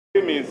My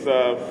name is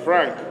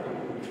Frank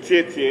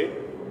Tietie.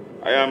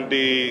 I am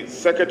the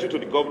Secretary to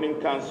the Governing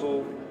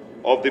Council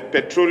of the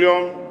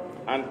Petroleum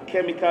and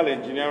Chemical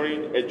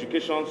Engineering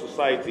Education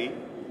Society.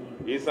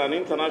 It's an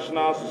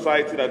international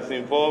society that's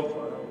involved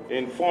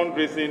in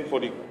fundraising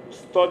for the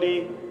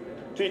study,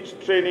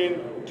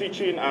 training,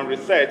 teaching, and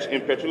research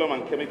in petroleum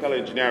and chemical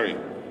engineering.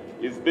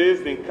 It's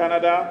based in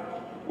Canada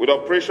with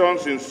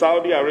operations in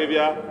Saudi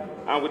Arabia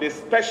and with a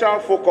special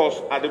focus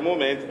at the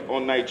moment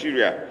on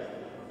Nigeria.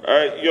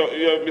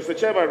 Mr.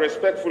 Chairman,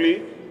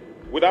 respectfully,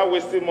 without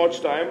wasting much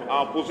time,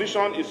 our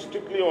position is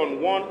strictly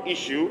on one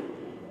issue,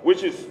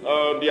 which is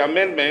the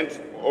amendment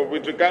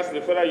with regards to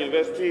the Federal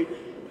University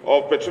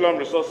of Petroleum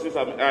Resources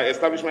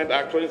Establishment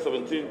Act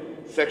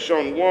 2017,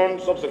 Section 1,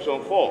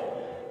 Subsection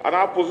 4. And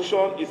our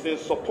position is in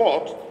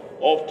support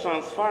of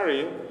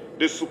transferring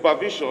the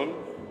supervision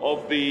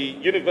of the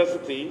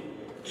university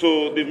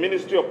to the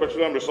Ministry of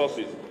Petroleum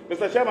Resources.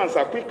 Mr. Chairman,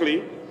 sir,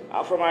 quickly,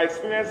 from our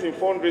experience in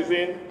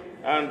fundraising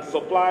and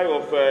supply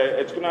of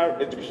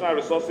educational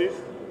resources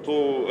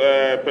to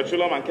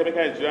Petroleum and Chemical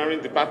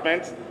Engineering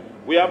departments,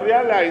 we have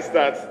realized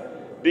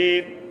that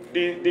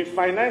the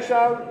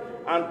financial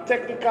and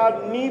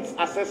technical needs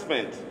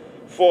assessment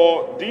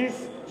for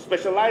these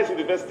specialized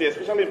universities,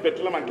 especially in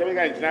Petroleum and Chemical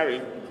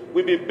Engineering,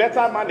 will be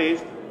better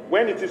managed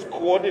when it is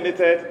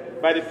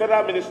coordinated by the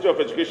Federal Ministry of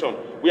Education.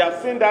 We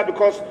have seen that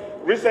because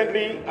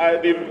recently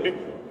the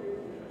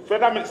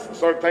Federal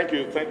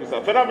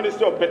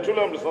Ministry of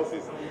Petroleum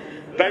Resources.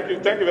 Thank you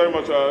very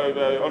much,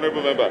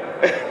 Honourable Member.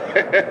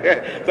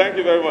 Thank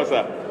you very much,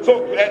 sir.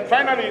 So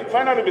finally,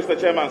 Mr.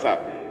 Chairman, sir.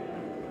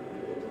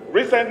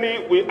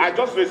 Recently, I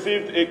just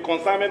received a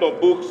consignment of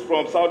books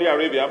from Saudi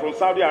Arabia, from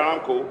Saudi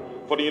Aramco,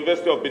 for the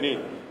University of Benin,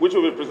 which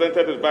will be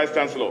presented to the Vice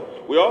Chancellor.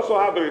 We also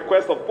have a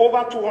request of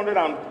over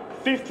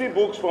 250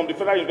 books from the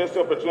Federal University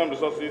of Petroleum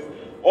Resources,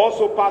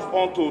 also passed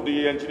on to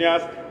the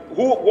engineers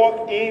who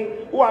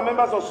are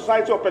members of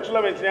Society of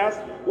Petroleum Engineers,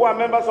 who are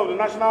members of the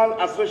National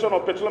Association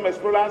of Petroleum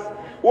Explorers,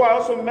 who are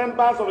also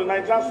members of the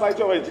Nigerian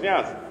Society of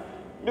Engineers.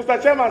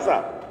 Mr. Chairman,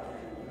 sir,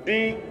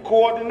 the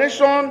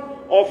coordination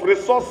of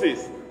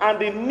resources and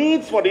the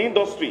needs for the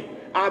industry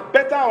are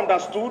better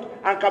understood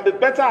and can be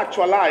better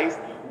actualized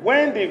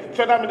when the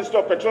Federal Ministry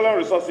of Petroleum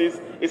Resources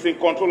is in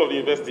control of the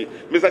university.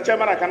 Mr.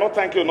 Chairman, I cannot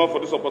thank you enough for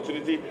this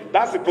opportunity.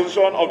 That's the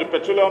position of the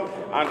Petroleum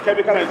and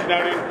Chemical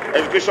Engineering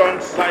Education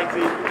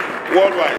Society worldwide.